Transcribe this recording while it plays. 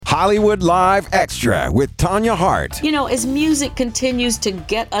Hollywood Live Extra with Tanya Hart. You know, as music continues to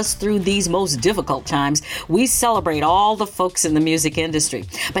get us through these most difficult times, we celebrate all the folks in the music industry.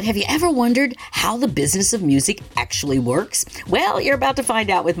 But have you ever wondered how the business of music actually works? Well, you're about to find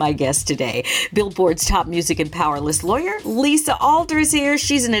out with my guest today. Billboard's top music and power list lawyer, Lisa Alter, is here.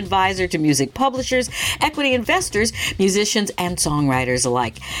 She's an advisor to music publishers, equity investors, musicians, and songwriters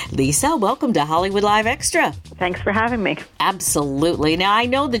alike. Lisa, welcome to Hollywood Live Extra. Thanks for having me. Absolutely. Now, I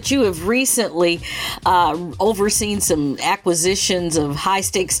know that you have recently overseen some acquisitions of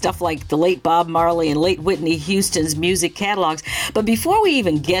high-stakes stuff like the late Bob Marley and late Whitney Houston's music catalogs. But before we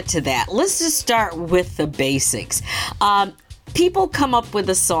even get to that, let's just start with the basics. People come up with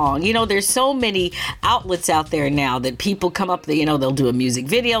a song. You know, there's so many outlets out there now that people come up, they'll do a music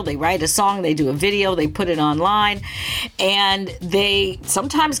video, they write a song, they do a video, they put it online, and they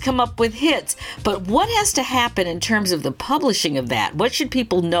sometimes come up with hits. But what has to happen in terms of the publishing of that? What should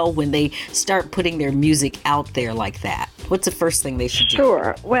people know when they start putting their music out there like that? What's the first thing they should do?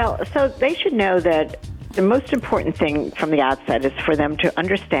 Sure. Well, so they should know that the most important thing from the outset is for them to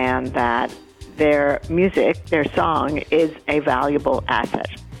understand that their music, their song, is a valuable asset.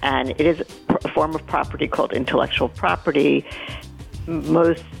 And it is a form of property called intellectual property,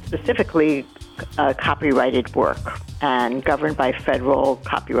 most specifically copyrighted work, and governed by federal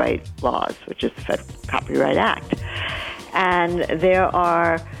copyright laws, which is the Federal Copyright Act. And there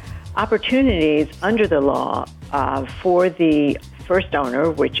are opportunities under the law for the first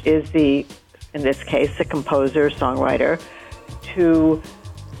owner, which is in this case, the composer, songwriter, to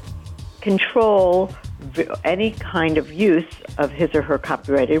control any kind of use of his or her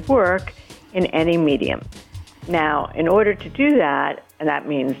copyrighted work in any medium. Now, in order to do that, and that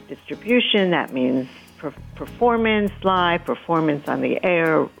means distribution, that means performance, live performance on the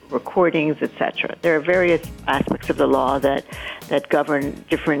air, recordings, etc. There are various aspects of the law that govern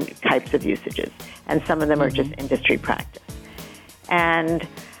different types of usages, and some of them are just industry practice. And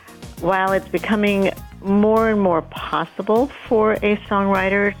while it's becoming more and more possible for a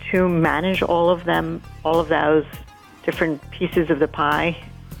songwriter to manage all of those different pieces of the pie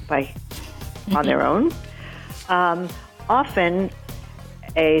on their own, often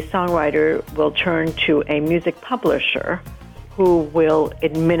a songwriter will turn to a music publisher who will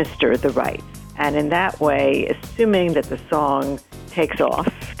administer the rights. And in that way, assuming that the song takes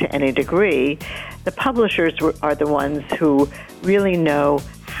off to any degree, the publishers are the ones who really know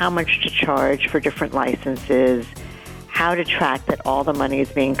how much to charge for different licenses, how to track that all the money is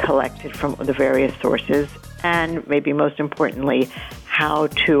being collected from the various sources, and maybe most importantly, how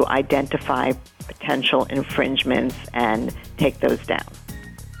to identify potential infringements and take those down.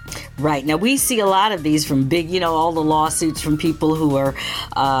 Right. Now, we see a lot of these from big, all the lawsuits from people who are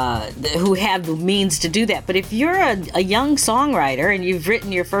who have the means to do that. But if you're a young songwriter and you've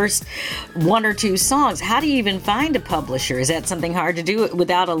written your first one or two songs, how do you even find a publisher? Is that something hard to do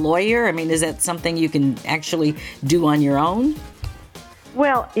without a lawyer? I mean, is that something you can actually do on your own?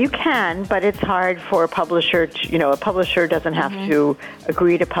 Well, you can, but it's hard for a publisher to, a publisher doesn't have to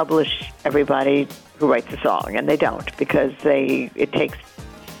agree to publish everybody who writes a song, and they don't, because it takes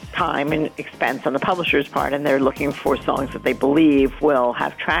time and expense on the publisher's part, and they're looking for songs that they believe will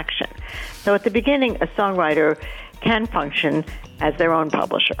have traction. So at the beginning, a songwriter can function as their own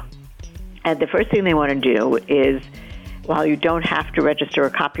publisher. And the first thing they want to do is, while you don't have to register a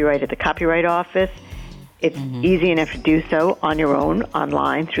copyright at the Copyright Office, it's easy enough to do so on your own,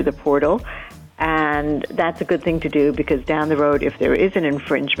 online, through the portal. And that's a good thing to do, because down the road, if there is an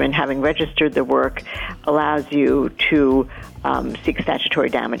infringement, having registered the work allows you to seek statutory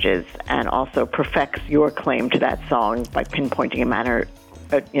damages, and also perfects your claim to that song by pinpointing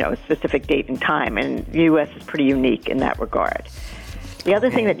a specific date and time. And the U.S. is pretty unique in that regard. The other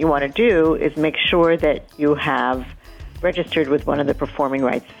thing that you want to do is make sure that you have registered with one of the performing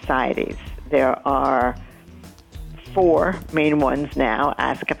rights societies. There are 4 main ones now: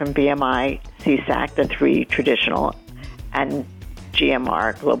 ASCAP and BMI, CSAC, the 3 traditional, and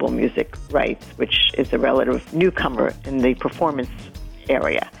GMR, Global Music Rights, which is a relative newcomer in the performance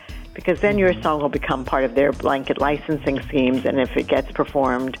area, because then your song will become part of their blanket licensing schemes, and if it gets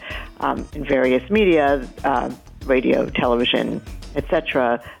performed in various media, radio, television,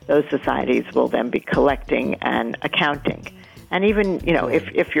 etc., those societies will then be collecting and accounting. And even,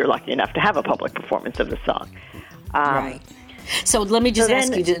 if you're lucky enough to have a public performance of the song. Right. So let me just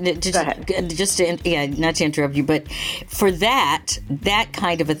ask you, not to interrupt you, but for that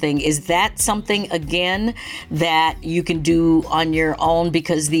kind of a thing, is that something, again, that you can do on your own?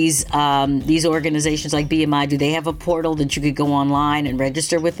 Because these organizations like BMI, do they have a portal that you could go online and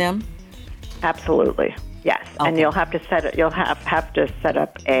register with them? Absolutely. Yes, Okay. and you'll have to set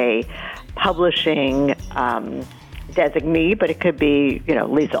up a publishing designee, but it could be,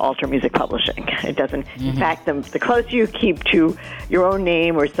 Lisa Alter Music Publishing. It doesn't. In fact, the closer you keep to your own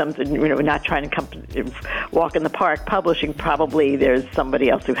name or something, not trying to walk in the park publishing, probably there's somebody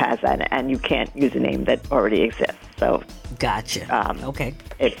else who has that, and you can't use a name that already exists. So. Gotcha. Okay.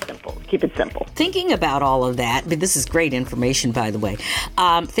 It's simple. Keep it simple. Thinking about all of that, but this is great information, by the way.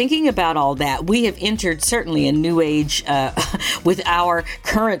 Thinking about all that, we have entered certainly a new age with our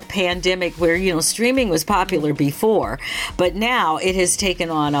current pandemic where, streaming was popular before, but now it has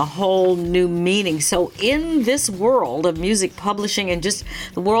taken on a whole new meaning. So in this world of music publishing and just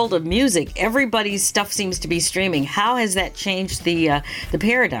the world of music, everybody's stuff seems to be streaming. How has that changed the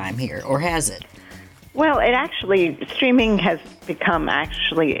paradigm here, or has it? Well, streaming has become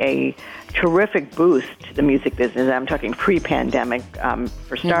actually a terrific boost to the music business. I'm talking pre-pandemic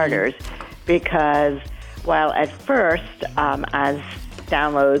for starters, because while at first, as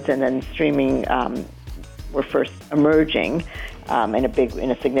downloads and then streaming were first emerging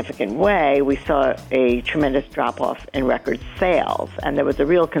in a significant way, we saw a tremendous drop-off in record sales. And there was a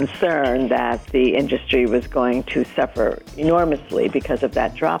real concern that the industry was going to suffer enormously because of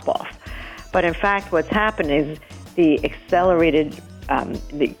that drop-off. But in fact, what's happened is the acceleration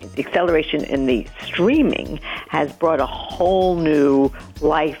in the streaming has brought a whole new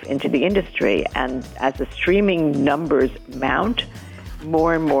life into the industry. And as the streaming numbers mount,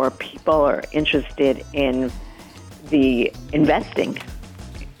 more and more people are interested in investing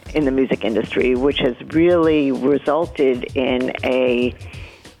in the music industry, which has really resulted in a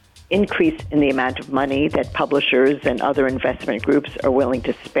increase in the amount of money that publishers and other investment groups are willing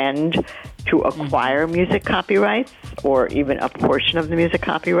to spend to acquire music copyrights, or even a portion of the music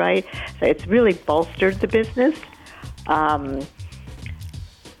copyright. So it's really bolstered the business.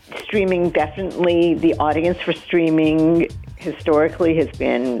 Streaming, definitely, the audience for streaming historically has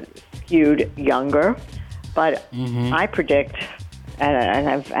been skewed younger, but I predict, and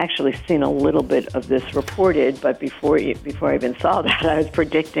I've actually seen a little bit of this reported, but before I even saw that, I was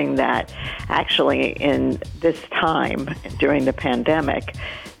predicting that actually in this time during the pandemic,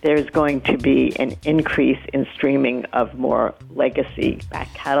 there's going to be an increase in streaming of more legacy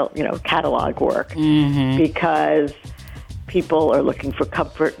back catalog work, because people are looking for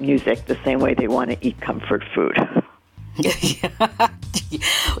comfort music the same way they want to eat comfort food.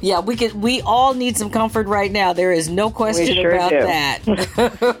 Yeah, we all need some comfort right now. There is no question about that.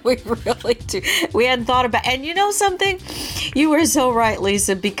 We really do. We hadn't thought about, and you know something? You were so right,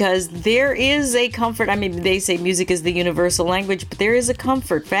 Lisa, because there is a comfort. I mean, they say music is the universal language, but there is a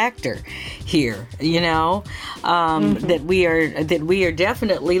comfort factor here, that we are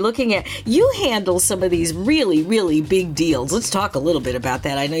definitely looking at. You handle some of these really, really big deals. Let's talk a little bit about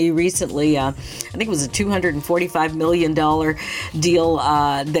that. I know you recently, I think it was a $245 million deal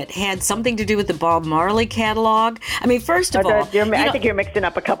that had something to do with the Bob Marley catalog. I mean, first of all, I think you're mixing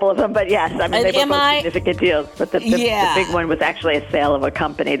up a couple of them, but yes, I mean, they were both significant deals. But the big one was actually a sale of a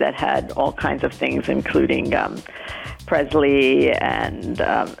company that had all kinds of things, including Presley and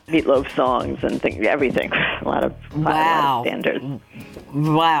Meatloaf songs and everything. A lot of standards.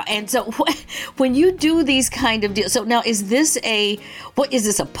 Wow. And so when you do these kind of deals, so now is this a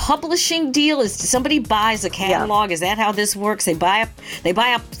publishing deal? Is somebody buys a catalog? Yeah. Is that how this works? They buy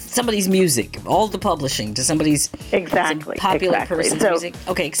up somebody's music, all the publishing to somebody's popular person's music.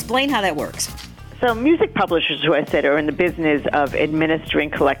 Okay, explain how that works. So music publishers, who I said, are in the business of administering,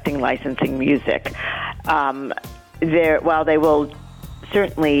 collecting, licensing music. While they will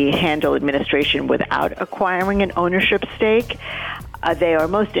certainly handle administration without acquiring an ownership stake, they are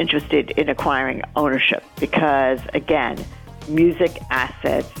most interested in acquiring ownership because, again, music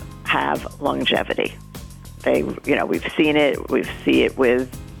assets have longevity. We've seen it. We see it with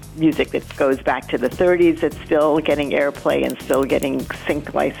music that goes back to the 30s that's still getting airplay and still getting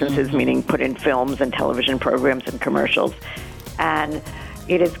sync licenses, meaning put in films and television programs and commercials. And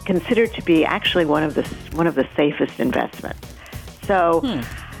it is considered to be actually one of the safest investments. So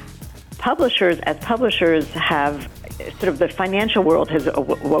publishers have sort of, the financial world has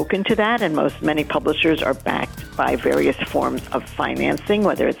awoken to that, and many publishers are backed by various forms of financing,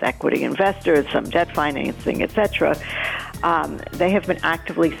 whether it's equity investors, some debt financing, etc. They have been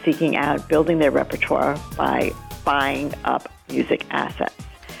actively seeking out building their repertoire by buying up music assets.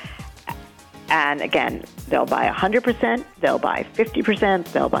 And again, they'll buy 100%, they'll buy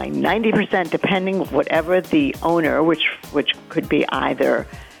 50%, they'll buy 90%, depending whatever the owner, which could be either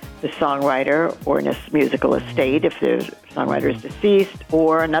the songwriter or a musical estate if the songwriter is deceased,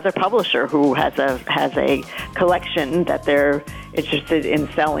 or another publisher who has a collection that they're interested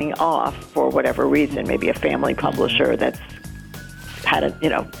in selling off for whatever reason. Maybe a family publisher that's had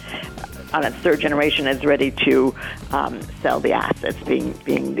a, on its third generation is ready to sell the assets,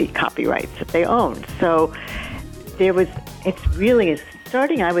 being the copyrights that they own. So it's really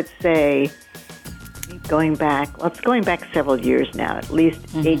starting, I would say, going back several years now, at least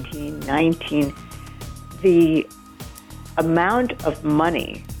 18, 19, the amount of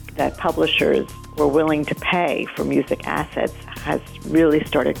money that publishers were willing to pay for music assets has really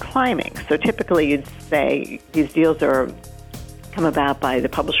started climbing. So typically you'd say these deals come about by the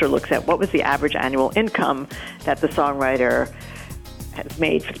publisher looks at what was the average annual income that the songwriter has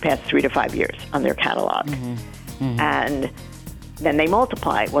made for the past 3 to 5 years on their catalog. And then they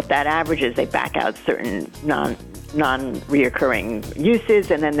multiply what that average is. They back out certain non-reoccurring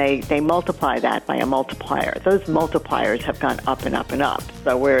uses, and then they multiply that by a multiplier. Those multipliers have gone up and up and up.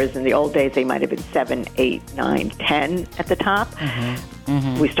 So whereas in the old days they might have been 7, 8, 9, 10 at the top,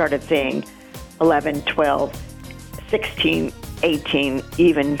 we started seeing 11, 12, 16, 18,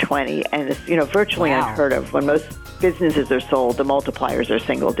 even 20, and it's virtually unheard of. When most businesses are sold, the multipliers are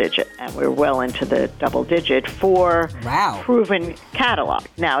single digit, and we're well into the double digit for proven catalog.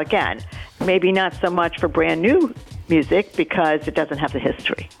 Now again, maybe not so much for brand new music because it doesn't have the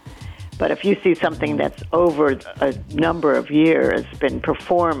history. But if you see something that's over a number of years been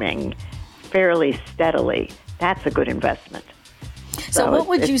performing fairly steadily, that's a good investment. So what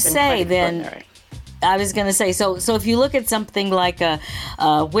would you say then? I was going to say, so if you look at something like a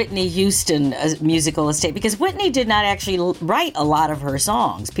Whitney Houston musical estate, because Whitney did not actually write a lot of her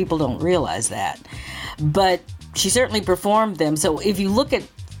songs. People don't realize that. But she certainly performed them. So if you look at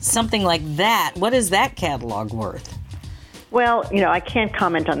something like that, what is that catalog worth? Well, I can't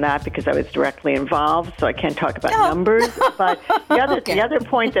comment on that because I was directly involved, so I can't talk about numbers. But the other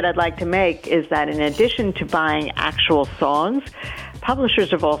point that I'd like to make is that in addition to buying actual songs, publishers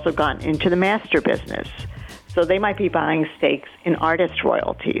have also gone into the master business. So they might be buying stakes in artist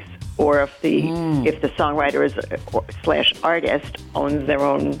royalties, or if the songwriter / artist owns their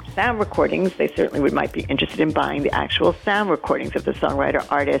own sound recordings, they certainly might be interested in buying the actual sound recordings. If the songwriter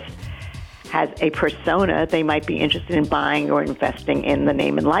artist has a persona, they might be interested in buying or investing in the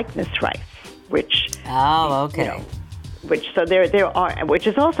name and likeness rights, which which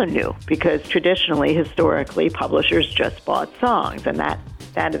is also new because historically, publishers just bought songs, and that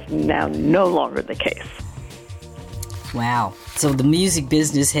is now no longer the case. Wow. So the music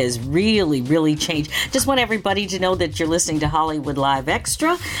business has really, really changed. Just want everybody to know that you're listening to Hollywood Live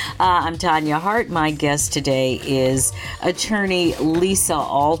Extra. I'm Tanya Hart. My guest today is attorney Lisa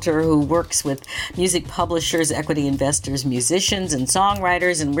Alter, who works with music publishers, equity investors, musicians, and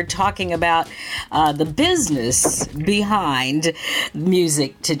songwriters. And we're talking about the business behind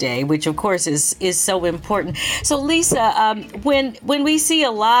music today, which, of course, is so important. So, Lisa, when we see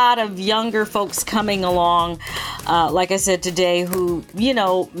a lot of younger folks coming along, like I said today, who,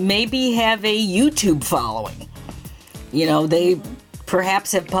 maybe have a YouTube following. They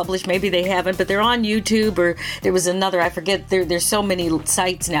perhaps have published, maybe they haven't, but they're on YouTube, or there was another, I forget, there's so many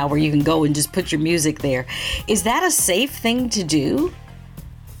sites now where you can go and just put your music there. Is that a safe thing to do?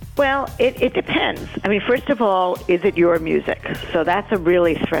 Well, it depends. I mean, first of all, is it your music? So that's a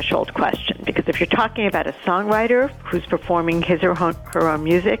really threshold question, because if you're talking about a songwriter who's performing his or her own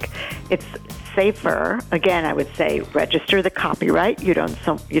music, it's safer. Again, I would say register the copyright. You don't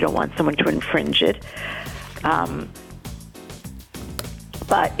want someone to infringe it.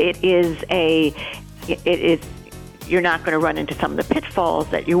 But you're not going to run into some of the pitfalls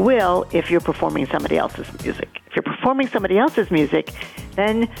that you will if you're performing somebody else's music. If you're performing somebody else's music,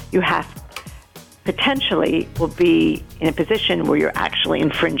 then you potentially will be in a position where you're actually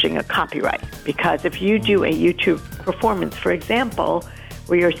infringing a copyright. Because if you do a YouTube performance, for example,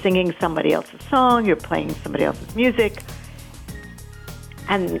 where you're singing somebody else's song, you're playing somebody else's music,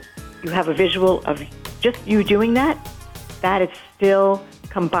 and you have a visual of just you doing that, that is still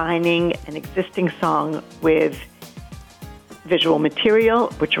combining an existing song with visual material,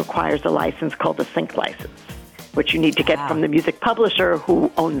 which requires a license called a sync license, which you need to get from the music publisher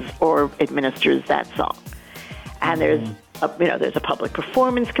who owns or administers that song. And there's a public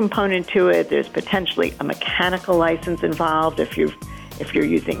performance component to it. There's potentially a mechanical license involved if you're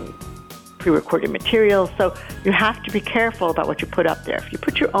using pre-recorded material. So you have to be careful about what you put up there. If you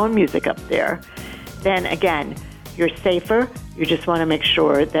put your own music up there, then again, you're safer. You just want to make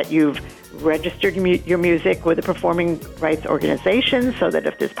sure that you've registered your music with a performing rights organization so that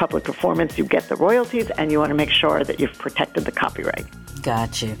if there's public performance, you get the royalties, and you want to make sure that you've protected the copyright.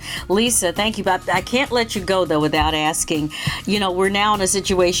 Got you. Lisa, thank you. But I can't let you go, though, without asking. We're now in a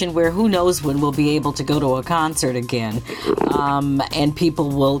situation where who knows when we'll be able to go to a concert again. And people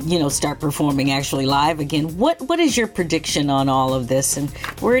will, start performing actually live again. What is your prediction on all of this? And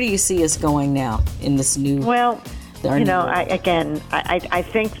where do you see us going now in this new... Well, I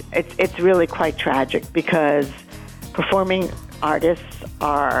think it's really quite tragic because performing artists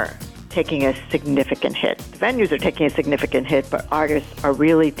are taking a significant hit. The venues are taking a significant hit, but artists are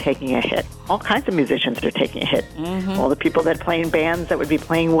really taking a hit. All kinds of musicians are taking a hit. Mm-hmm. All the people that play in bands that would be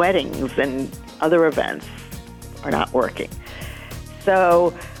playing weddings and other events are not working.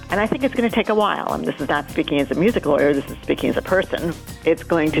 So, and I think it's going to take a while. And this is not speaking as a music lawyer, this is speaking as a person. It's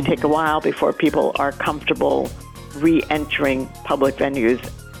going to take a while before people are comfortable re-entering public venues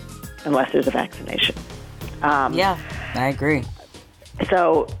unless there's a vaccination. Yeah, I agree.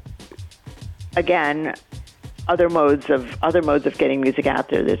 So, again, other modes of getting music out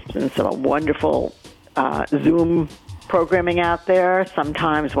there. There's been some wonderful Zoom programming out there.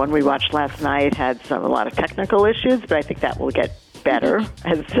 Sometimes one we watched last night had a lot of technical issues, but I think that will get better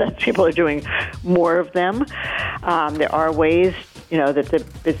as people are doing more of them. There are ways, that the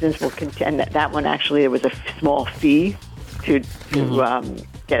business will continue. And that one actually, there was a small fee to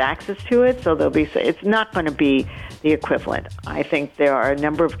get access to it, so it's not going to be the equivalent. I think there are a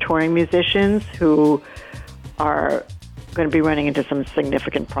number of touring musicians who are going to be running into some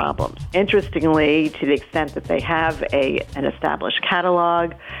significant problems. Interestingly, to the extent that they have an established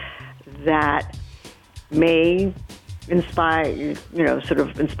catalog that may inspire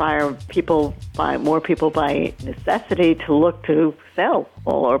more people by necessity to look to sell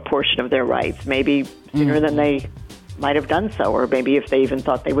all or a portion of their rights, maybe sooner than they might have done so, or maybe if they even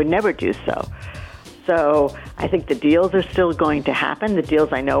thought they would never do so. So I think the deals are still going to happen. The deals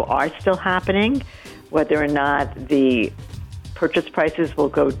I know are still happening. Whether or not the purchase prices will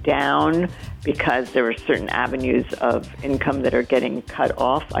go down because there are certain avenues of income that are getting cut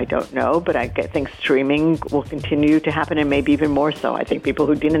off, I don't know. But I think streaming will continue to happen, and maybe even more so. I think people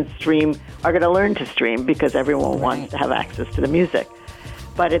who didn't stream are going to learn to stream because everyone wants to have access to the music.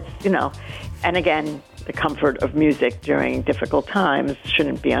 But it's, and again, the comfort of music during difficult times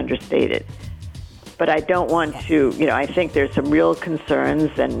shouldn't be understated. But I don't want to, I think there's some real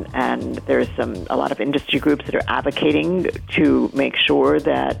concerns and there's a lot of industry groups that are advocating to make sure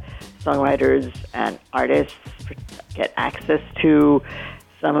that songwriters and artists get access to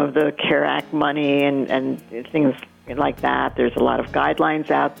some of the CARE Act money and things like that. There's a lot of guidelines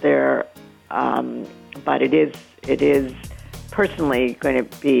out there, but it is personally going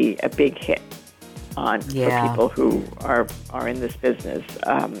to be a big hit for people who are in this business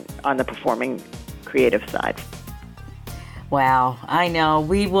on the performing creative side. Wow, I know.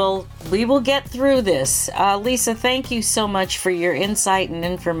 We will get through this. Lisa, thank you so much for your insight and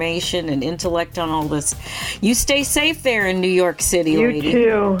information and intellect on all this. You stay safe there in New York City, lady. You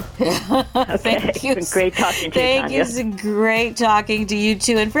too. Thank you. It's been great talking to you, Thank you. It's great talking to you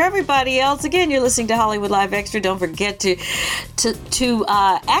too. And for everybody else, again, you're listening to Hollywood Live Extra. Don't forget to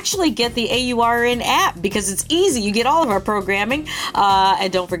actually get the AURN app because it's easy. You get all of our programming.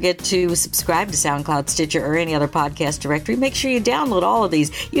 And don't forget to subscribe to SoundCloud, Stitcher, or any other podcast directory. Make sure you download all of these.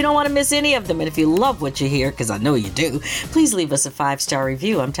 You don't want to miss any of them. And if you love what you hear, because I know you do, please leave us a 5-star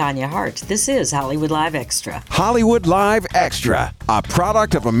review. I'm Tanya Hart. This is Hollywood Live Extra. Hollywood Live Extra, a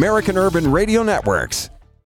product of American Urban Radio Networks.